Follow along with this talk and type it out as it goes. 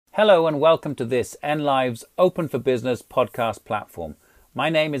Hello and welcome to this NLive's Open for Business podcast platform. My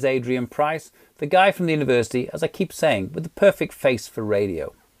name is Adrian Price, the guy from the university, as I keep saying, with the perfect face for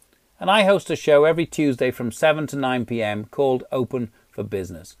radio. And I host a show every Tuesday from 7 to 9 p.m. called Open for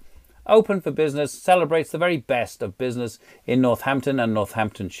Business. Open for Business celebrates the very best of business in Northampton and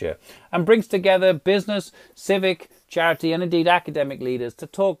Northamptonshire and brings together business, civic, charity and indeed academic leaders to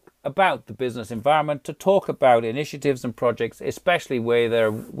talk about the business environment, to talk about initiatives and projects, especially where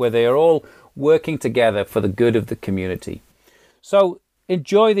they are all working together for the good of the community. So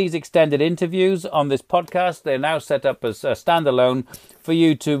enjoy these extended interviews on this podcast. They're now set up as a standalone for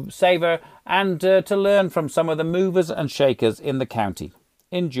you to savour and to learn from some of the movers and shakers in the county.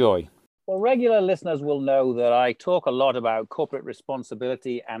 Enjoy. Well, regular listeners will know that I talk a lot about corporate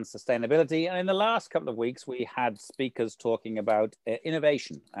responsibility and sustainability. And in the last couple of weeks, we had speakers talking about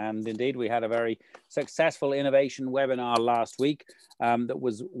innovation. And indeed, we had a very successful innovation webinar last week that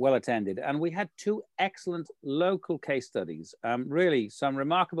was well attended. And we had two excellent local case studies, really some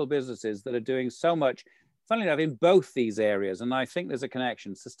remarkable businesses that are doing so much, funnily enough, in both these areas. And I think there's a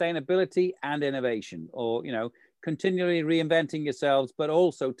connection, sustainability and innovation, or, continually reinventing yourselves, but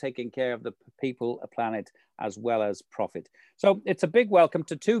also taking care of the people, a planet, as well as profit. So it's a big welcome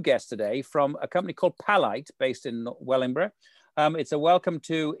to two guests today from a company called Palite, based in Wellingborough. It's a welcome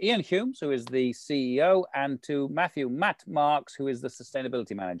to Ian Humes, who is the CEO, and to Matt Marks, who is the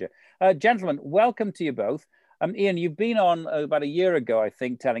Sustainability Manager. Gentlemen, welcome to you both. Ian, you've been on about a year ago, I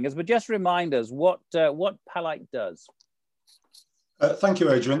think, telling us, but just remind us what Palite does. Thank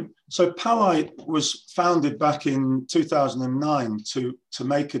you, Adrian. So Palite was founded back in 2009 to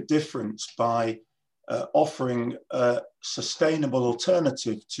make a difference by offering a sustainable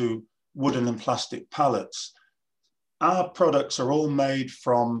alternative to wooden and plastic pallets. Our products are all made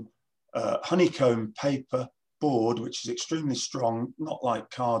from honeycomb paper board, which is extremely strong, not like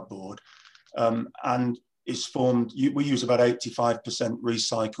cardboard, and is formed. We use about 85%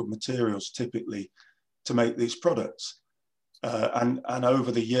 recycled materials typically to make these products. And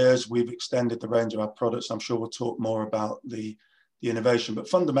over the years, we've extended the range of our products. I'm sure we'll talk more about the innovation, but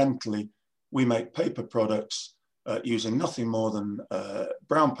fundamentally, we make paper products using nothing more than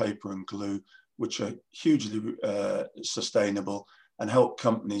brown paper and glue, which are hugely sustainable and help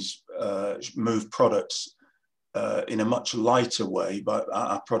companies move products in a much lighter way, but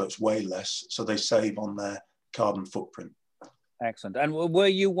our products weigh less, so they save on their carbon footprint. Excellent. And were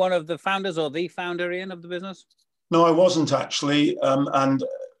you one of the founders or the founder, Ian, of the business? No, I wasn't actually, and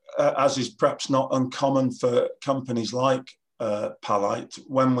as is perhaps not uncommon for companies like Palite,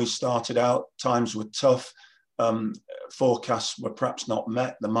 when we started out, times were tough, forecasts were perhaps not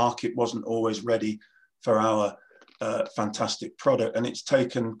met, the market wasn't always ready for our fantastic product, and it's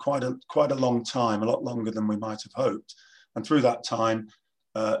taken quite a long time, a lot longer than we might have hoped. And through that time,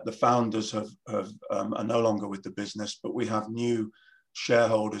 the founders are no longer with the business, but we have new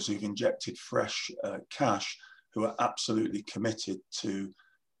shareholders who've injected fresh cash, who are absolutely committed to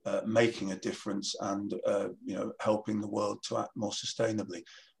making a difference and helping the world to act more sustainably,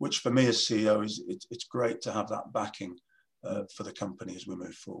 which for me as CEO it's great to have that backing for the company as we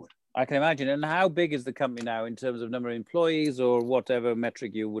move forward. I can imagine. And how big is the company now in terms of number of employees or whatever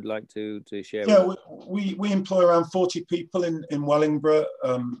metric you would like to share? Yeah, we employ around 40 people in Wellingborough.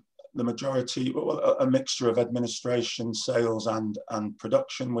 The majority, a mixture of administration, sales and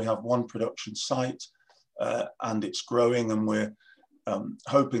production. We have one production site. And it's growing, and we're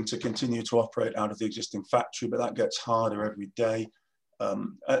hoping to continue to operate out of the existing factory, but that gets harder every day.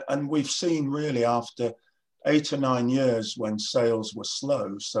 And we've seen really after 8 or 9 years when sales were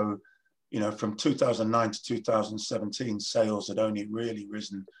slow, so from 2009 to 2017, sales had only really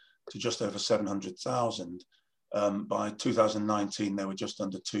risen to just over 700,000. By 2019, they were just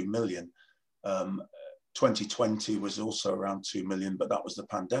under 2 million. 2020 was also around 2 million, but that was the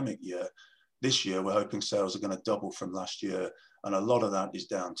pandemic year. This year, we're hoping sales are going to double from last year. And a lot of that is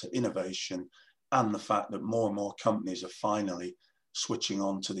down to innovation and the fact that more and more companies are finally switching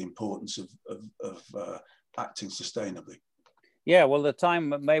on to the importance of acting sustainably. Yeah, well, the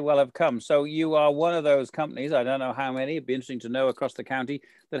time may well have come. So you are one of those companies, I don't know how many, it'd be interesting to know across the county,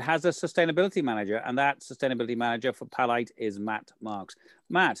 that has a sustainability manager. And that sustainability manager for Palite is Matt Marks.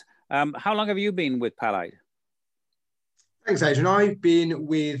 Matt, how long have you been with Palite? Thanks, Adrian. I've been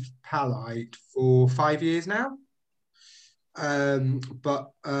with Palite for 5 years now.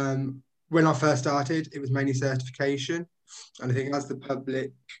 But when I first started, it was mainly certification. And I think as the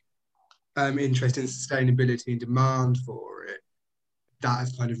public interest in sustainability and demand for it, that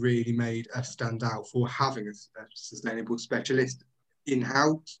has kind of really made us stand out for having a sustainable specialist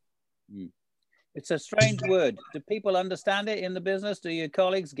in-house. It's a strange word. Do people understand it in the business? Do your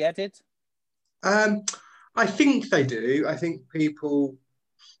colleagues get it? I think they do. I think people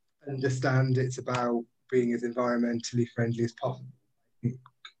understand it's about being as environmentally friendly as possible.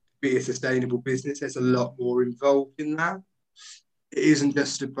 Be a sustainable business, there's a lot more involved in that. It isn't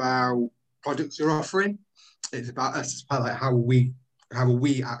just about products you're offering. It's about us, it's about like how we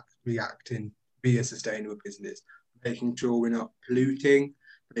react and be a sustainable business, making sure we're not polluting,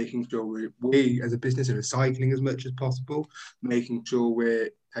 making sure we as a business are recycling as much as possible, making sure we're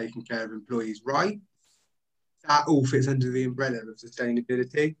taking care of employees right. That all fits under the umbrella of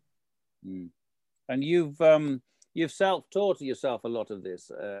sustainability. Mm. And you've self-taught yourself a lot of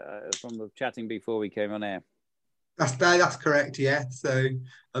this from the chatting before we came on air. That's correct, yeah. So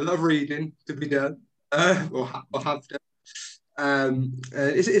a lot of reading to be done, or have done.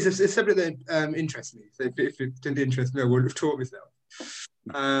 It's a subject that interests me. So if it didn't interest me, I wouldn't have taught myself.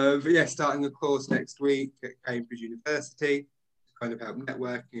 But yeah, starting a course next week at Cambridge University to kind of help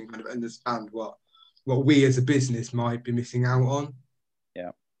networking and kind of understand what we as a business might be missing out on.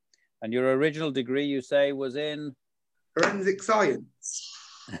 Yeah. And your original degree, you say, was in? Forensic science.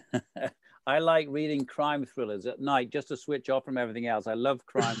 I like reading crime thrillers at night just to switch off from everything else. I love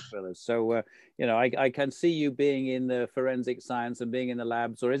crime thrillers. So, I can see you being in the forensic science and being in the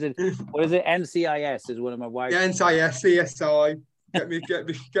labs. Or is it, what is it? NCIS is one of my wife's. Yeah, NCIS, CSI. Get me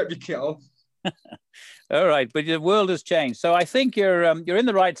kit off. All right, but the world has changed. So I think you're in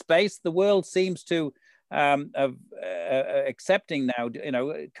the right space. The world seems to accepting now.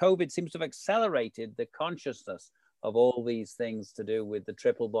 COVID seems to have accelerated the consciousness of all these things to do with the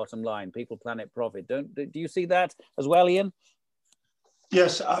triple bottom line: people, planet, profit. Do you see that as well, Ian?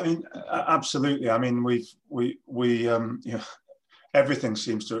 Yes, I mean, absolutely. I mean, everything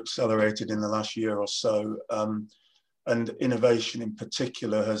seems to have accelerated in the last year or so. And innovation in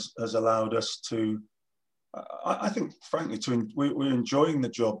particular has allowed us to, I think, frankly, we're enjoying the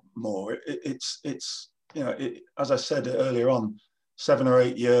job more. It's as I said earlier on, 7 or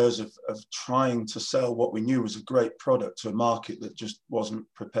 8 years of trying to sell what we knew was a great product to a market that just wasn't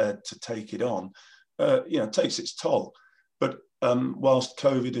prepared to take it on, takes its toll. But whilst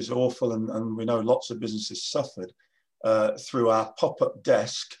COVID is awful and we know lots of businesses suffered, through our pop-up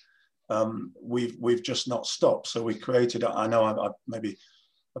desk, we've just not stopped. So we created, I know I maybe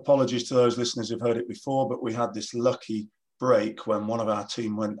apologies to those listeners who've heard it before, but we had this lucky break when one of our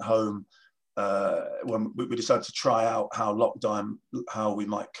team went home, when we decided to try out how we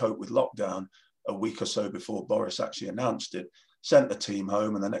might cope with lockdown a week or so before Boris actually announced it, sent the team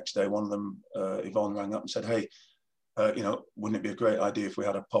home. And the next day, one of them, Yvonne, rang up and said, hey, wouldn't it be a great idea if we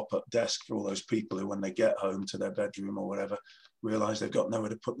had a pop-up desk for all those people who, when they get home to their bedroom or whatever, realize they've got nowhere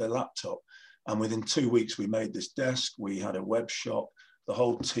to put their laptop? And within 2 weeks, we made this desk. We had a web shop. The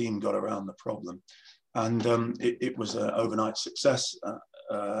whole team got around the problem. And it was an overnight success.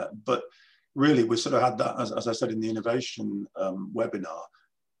 But really, we sort of had that, as I said in the innovation webinar,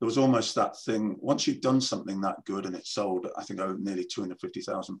 there was almost that thing, once you've done something that good and it's sold, I think, nearly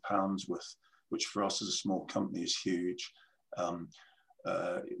 £250,000 worth, which for us as a small company is huge.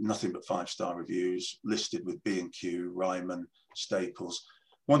 Nothing but 5-star reviews, listed with B&Q, Ryman, Staples.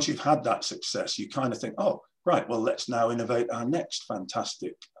 Once you've had that success, you kind of think, oh, right, well, let's now innovate our next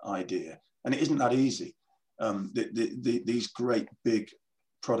fantastic idea. And it isn't that easy. These great big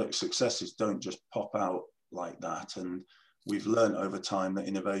product successes don't just pop out like that. And we've learned over time that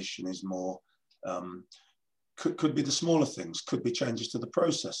innovation is more, could be the smaller things, could be changes to the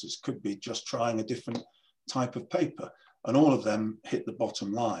processes, could be just trying a different type of paper. And all of them hit the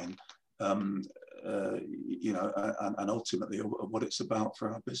bottom line, and ultimately what it's about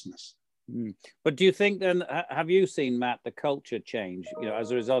for our business. But do you think then, have you seen, Matt, the culture change,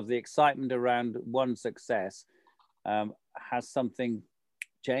 as a result of the excitement around one success? Has something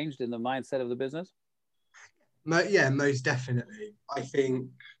changed in the mindset of the business? Yeah, most definitely. I think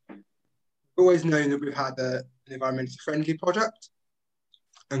we've always known that we've had an environmentally friendly product,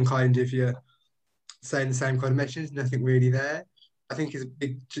 and kind of you're saying the same kind of messages, nothing really there. I think it's a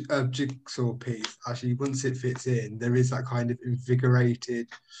big jigsaw piece. Actually, once it fits in, there is that kind of invigorated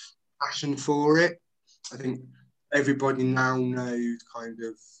passion for it. I think everybody now knows kind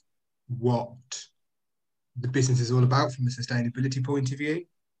of what the business is all about from a sustainability point of view.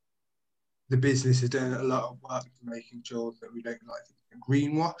 The business has done a lot of work to making sure that we don't like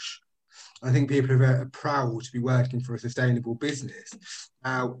greenwash. I think people are very proud to be working for a sustainable business.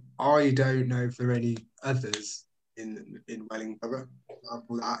 Now, I don't know if there are any others in Wellingborough, for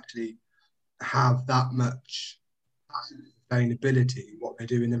example, that actually have that much passion for sustainability, what they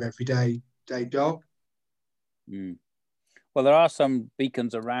do in their everyday job. Well, there are some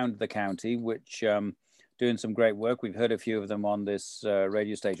beacons around the county which doing some great work. We've heard a few of them on this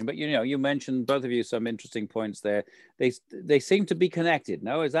radio station. But, you know, you mentioned, both of you, some interesting points there. They seem to be connected.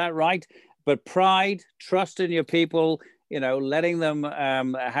 No, is that right? But pride, trust in your people, you know, letting them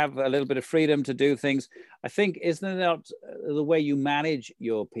have a little bit of freedom to do things. I think, isn't it not the way you manage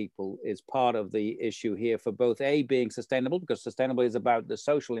your people is part of the issue here for both A, being sustainable, because sustainable is about the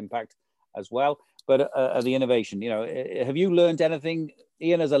social impact as well, but the innovation. You know, have you learned anything,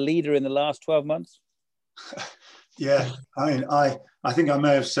 Ian, as a leader in the last 12 months? Yeah, I mean, I think I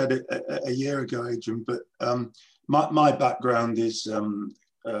may have said it a year ago, Adrian, but my background is, you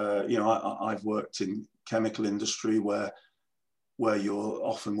know, I've worked in chemical industry where you're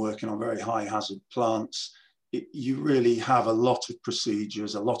often working on very high hazard plants. You really have a lot of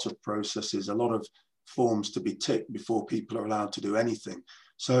procedures, a lot of processes, a lot of forms to be ticked before people are allowed to do anything.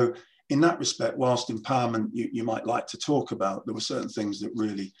 So in that respect, whilst empowerment you might like to talk about, there were certain things that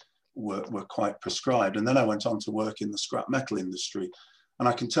really were quite prescribed. And then I went on to work in the scrap metal industry. And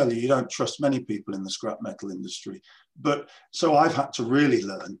I can tell you don't trust many people in the scrap metal industry. But so I've had to really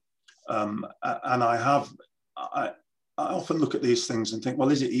learn. And I often look at these things and think,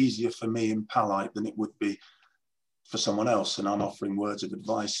 well, is it easier for me in Palite than it would be for someone else? And I'm offering words of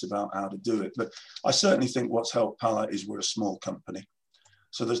advice about how to do it. But I certainly think what's helped Palite is we're a small company.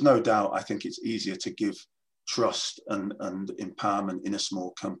 So there's no doubt, I think it's easier to give trust and empowerment in a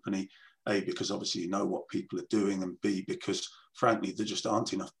small company, A, because obviously you know what people are doing, and B, because frankly, there just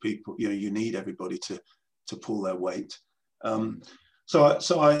aren't enough people. You know, you need everybody to pull their weight. So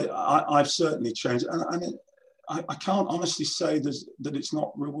I've certainly changed. And I can't honestly say that it's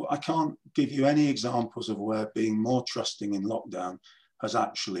not, I can't give you any examples of where being more trusting in lockdown has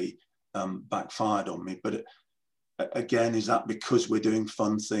actually backfired on me. But again, is that because we're doing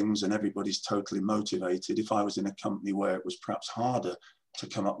fun things and everybody's totally motivated? If I was in a company where it was perhaps harder to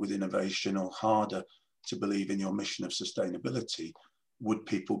come up with innovation or harder to believe in your mission of sustainability, would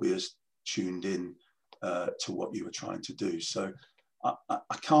people be as tuned in to what you were trying to do? So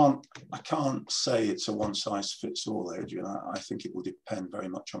I can't say it's a one size fits all, Adrian. I think it will depend very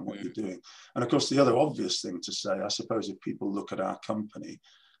much on what you're doing. And of course, the other obvious thing to say, I suppose, if people look at our company,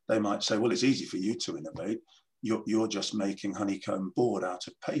 they might say, well, it's easy for you to innovate. You're just making honeycomb board out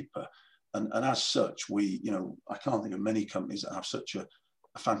of paper. And as such, you know, I can't think of many companies that have such a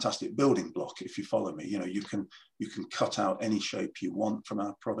fantastic building block, if you follow me. You know, you can cut out any shape you want from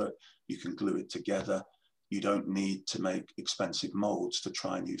our product. You can glue it together. You don't need to make expensive molds to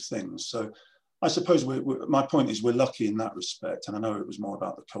try new things. So I suppose my point is we're lucky in that respect. And I know it was more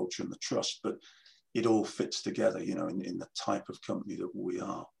about the culture and the trust, but it all fits together, you know, in the type of company that we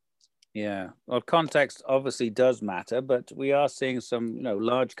are. Yeah, well, context obviously does matter, but we are seeing some, you know,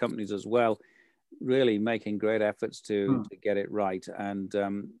 large companies as well, really making great efforts to get it right and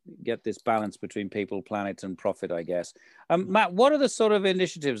get this balance between people, planet, and profit, I guess. Matt, what are the sort of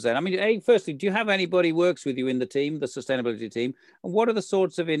initiatives then? I mean, firstly, do you have anybody who works with you in the team, the sustainability team? And what are the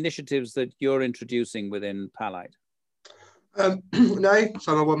sorts of initiatives that you're introducing within Palite? No,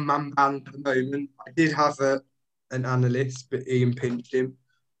 so I'm a one-man band at the moment. I did have an analyst, but Ian pinched him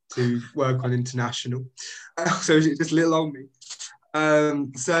to work on international. So it's just a little on me.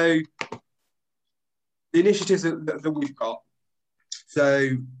 So the initiatives that we've got. So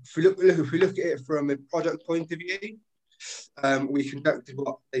if we look at it from a product point of view, we conducted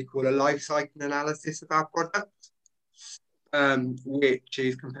what they call a life cycle analysis of our product, which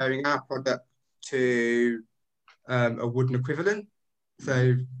is comparing our product to a wooden equivalent.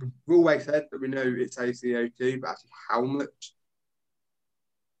 So we always said that we know it's a CO2, but actually how much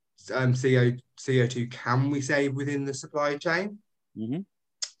CO2 can we save within the supply chain? Mm-hmm.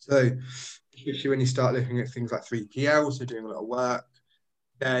 So especially when you start looking at things like 3PL, so doing a lot of work,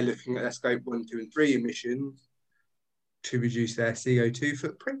 they're looking at their scope 1, 2, and 3 emissions to reduce their CO2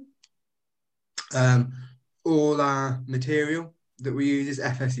 footprint. All our material that we use is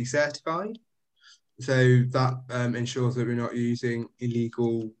FSC certified. So that ensures that we're not using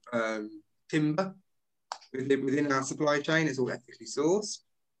illegal timber within our supply chain. It's all ethically sourced.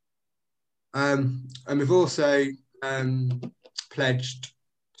 And we've also pledged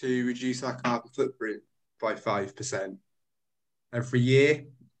to reduce our carbon footprint by 5% every year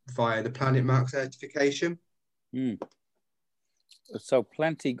via the Planet Mark certification. So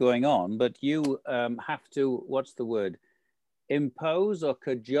plenty going on, but you have to, what's the word, impose or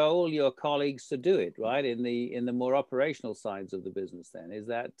cajole your colleagues to do it, right? In the more operational sides of the business then. Is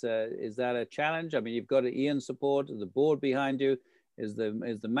that a challenge? I mean, you've got Ian's support, the board behind you. Is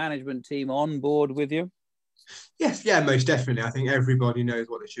the management team on board with you? Yes, yeah, most definitely. I think everybody knows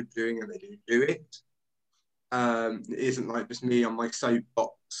what they should be doing and they do it. It isn't like just me on my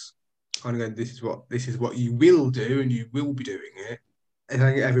soapbox kind of going, this is what you will do and you will be doing it. I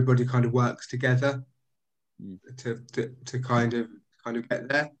think everybody kind of works together to kind of get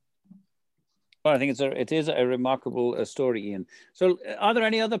there. Well, I think it is a remarkable story, Ian. So are there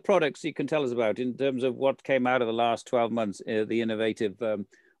any other products you can tell us about in terms of what came out of the last 12 months, the innovative,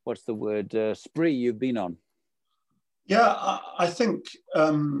 what's the word, spree you've been on? Yeah, I think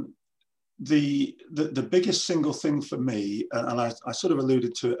the biggest single thing for me, and I sort of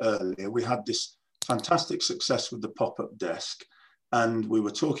alluded to it earlier, we had this fantastic success with the pop-up desk, and we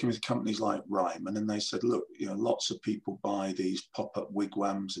were talking with companies like Ryman, and they said, look, you know, lots of people buy these pop-up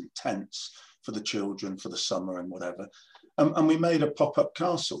wigwams and tents for the children for the summer and whatever, and we made a pop-up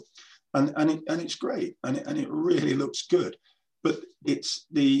castle, and it's great, and it really looks good. But it's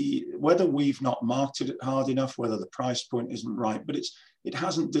whether we've not marketed it hard enough, whether the price point isn't right, but it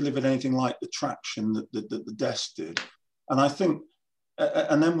hasn't delivered anything like the traction that the desk did. And I think,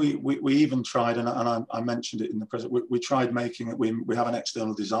 and then we even tried, and I mentioned it in the present, we tried making it, we have an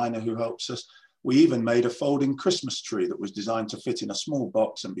external designer who helps us. We even made a folding Christmas tree that was designed to fit in a small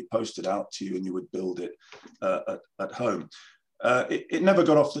box and be posted out to you, and you would build it at home. It never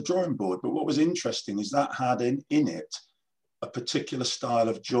got off the drawing board, but what was interesting is that had in it a particular style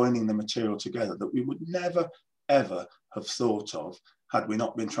of joining the material together that we would never, ever have thought of had we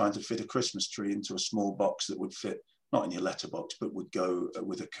not been trying to fit a Christmas tree into a small box that would fit, not in your letterbox, but would go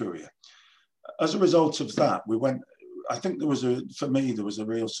with a courier. As a result of that, I think for me, there was a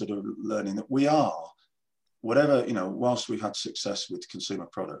real sort of learning that we are, whatever, you know, whilst we've had success with consumer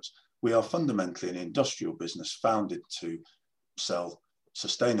products, we are fundamentally an industrial business founded to sell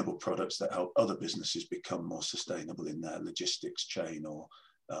sustainable products that help other businesses become more sustainable in their logistics chain or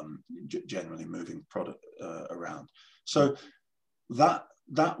generally moving product around. So that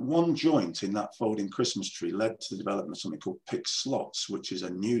one joint in that folding Christmas tree led to the development of something called Pick Slots, which is a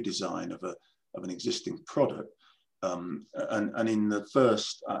new design of an existing product. And in the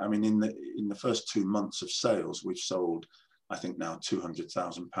first, in the first 2 months of sales, we've sold, I think now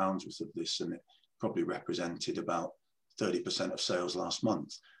 £200,000 worth of this, and it probably represented about 30% of sales last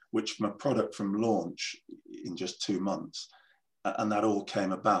month, which from a product from launch in just 2 months. And that all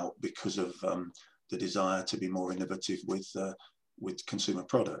came about because of the desire to be more innovative with consumer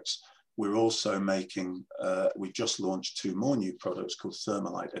products. We're also making, we just launched 2 more new products called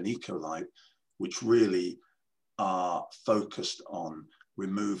Thermalite and Ecolite, which really are focused on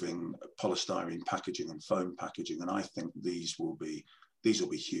removing polystyrene packaging and foam packaging. And I think these will be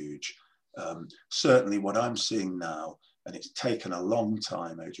huge. Certainly what I'm seeing now, and it's taken a long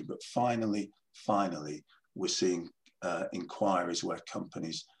time, Adrian, but finally, we're seeing inquiries where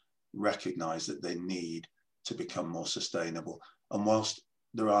companies recognize that they need to become more sustainable. And whilst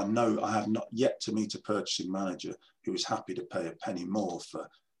I have not yet to meet a purchasing manager who is happy to pay a penny more for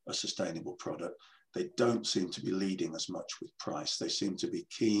a sustainable product, they don't seem to be leading as much with price. They seem to be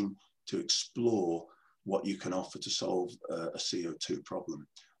keen to explore what you can offer to solve a CO2 problem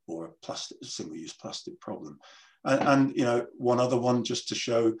or a single-use plastic problem. And you know, one other one just to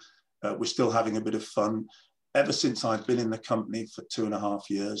show we're still having a bit of fun. Ever since I've been in the company for 2.5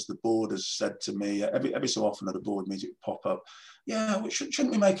 years, the board has said to me, every so often at a board meeting it pop up, yeah,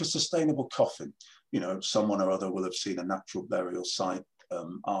 shouldn't we make a sustainable coffin? You know, someone or other will have seen a natural burial site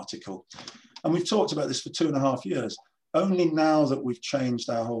article. And we've talked about this for 2.5 years. Only now that we've changed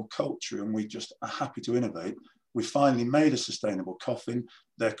our whole culture and we just are happy to innovate, we finally made a sustainable coffin.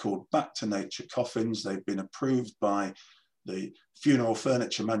 They're called Back to Nature coffins. They've been approved by the Funeral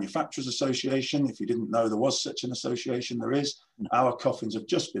Furniture Manufacturers Association. If you didn't know there was such an association, there is. Our coffins have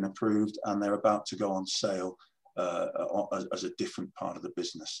just been approved and they're about to go on sale as a different part of the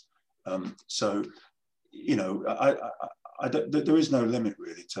business. So, you know, there is no limit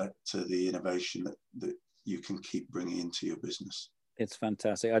really to the innovation that you can keep bringing into your business. It's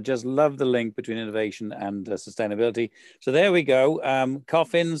fantastic. I just love the link between innovation and sustainability. So there we go.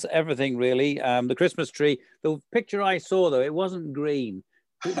 Coffins, everything really. The Christmas tree. The picture I saw though, it wasn't green.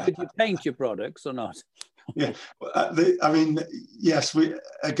 Could you paint your products or not? Yeah, I mean, yes. We've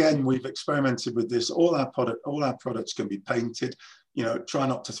experimented with this. All our products can be painted. You know, try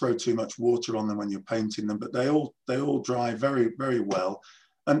not to throw too much water on them when you're painting them, but they all dry very, very well.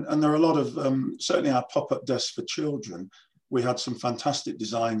 And there are a lot of certainly our pop-up desks for children. We had some fantastic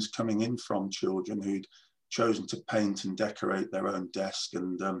designs coming in from children who'd chosen to paint and decorate their own desk.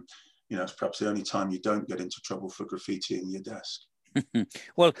 And, you know, it's perhaps the only time you don't get into trouble for graffitiing your desk.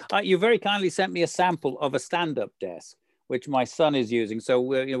 Well, you very kindly sent me a sample of a stand-up desk, which my son is using. So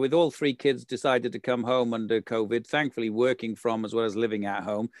we're, you know, with all three kids decided to come home under COVID, thankfully working from as well as living at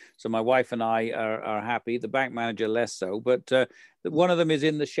home. So my wife and I are happy. The bank manager less so, but one of them is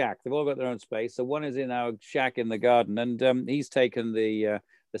in the shack. They've all got their own space. So one is in our shack in the garden, and he's taken the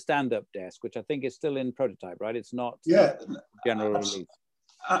stand-up desk, which I think is still in prototype, right? It's not general release.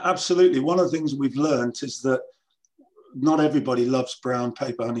 Absolutely. One of the things we've learned is that not everybody loves brown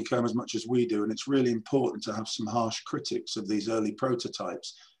paper honeycomb as much as we do, and it's really important to have some harsh critics of these early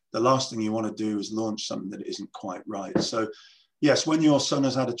prototypes. The last thing you want to do is launch something that isn't quite right. So yes, when your son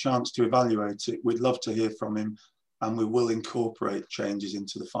has had a chance to evaluate it, we'd love to hear from him, and we will incorporate changes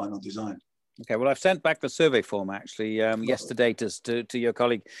into the final design. Okay, well, I've sent back the survey form actually yesterday to your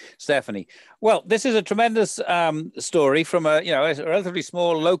colleague Stephanie. Well, this is a tremendous story from a relatively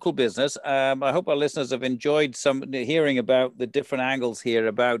small local business. I hope our listeners have enjoyed hearing about the different angles here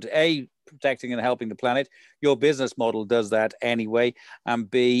about A, protecting and helping the planet. Your business model does that anyway,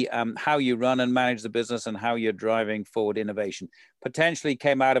 and B, how you run and manage the business and how you're driving forward innovation. Potentially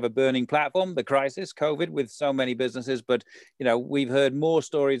came out of a burning platform, the crisis, COVID, with so many businesses, but we've heard more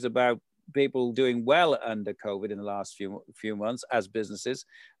stories about people doing well under COVID in the last few months as businesses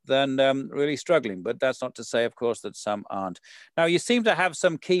than really struggling. But that's not to say, of course, that some aren't. Now, you seem to have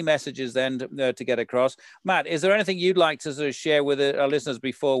some key messages then to get across. Matt, is there anything you'd like to sort of share with our listeners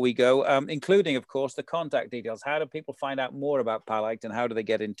before we go, including, of course, the contact details? How do people find out more about Palite and how do they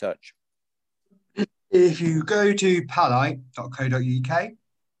get in touch? If you go to palite.co.uk,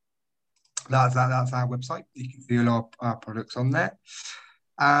 that's our website. You can see all our products on there.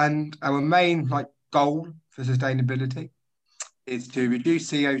 And our main goal for sustainability is to reduce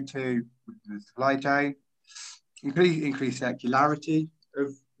CO2 in the supply chain, increase circularity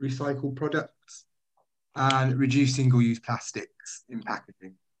of recycled products, and reduce single-use plastics in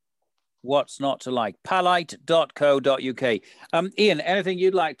packaging. What's not to like? Palite.co.uk. Ian, anything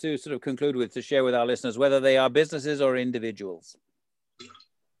you'd like to sort of conclude with to share with our listeners, whether they are businesses or individuals?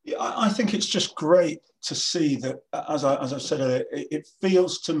 Yeah, I think it's just great to see that, as I said earlier, it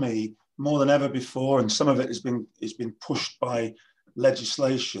feels to me more than ever before, and some of it has been pushed by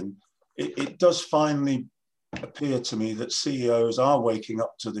legislation. It does finally appear to me that CEOs are waking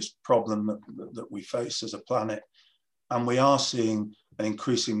up to this problem that we face as a planet, and we are seeing an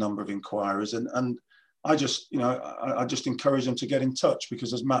increasing number of inquiries. And I just encourage them to get in touch,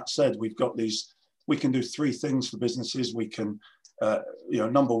 because as Matt said, we can do three things for businesses. We can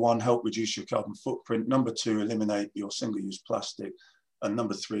number one, help reduce your carbon footprint. Number two, eliminate your single-use plastic. And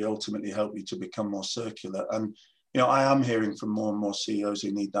number three, ultimately help you to become more circular. And, I am hearing from more and more CEOs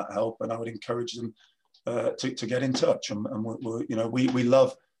who need that help. And I would encourage them to get in touch. And we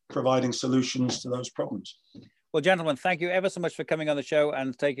love providing solutions to those problems. Well, gentlemen, thank you ever so much for coming on the show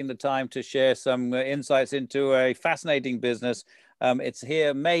and taking the time to share some insights into a fascinating business. It's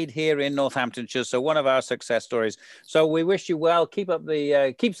made here in Northamptonshire, so one of our success stories. So we wish you well. Keep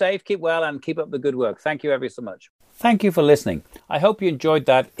safe, keep well, and keep up the good work. Thank you ever so much. Thank you for listening. I hope you enjoyed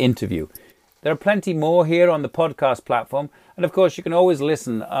that interview. There are plenty more here on the podcast platform, and of course you can always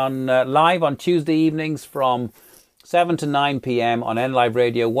listen on live on Tuesday evenings from 7 to 9 p.m. on NLive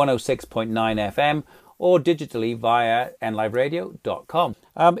Radio 106.9 FM. or digitally via nliveradio.com.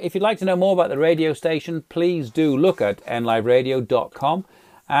 If you'd like to know more about the radio station, please do look at nliveradio.com.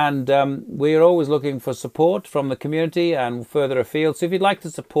 And we're always looking for support from the community and further afield. So if you'd like to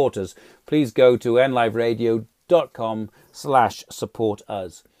support us, please go to nliveradio.com/support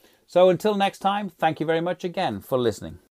us. So until next time, thank you very much again for listening.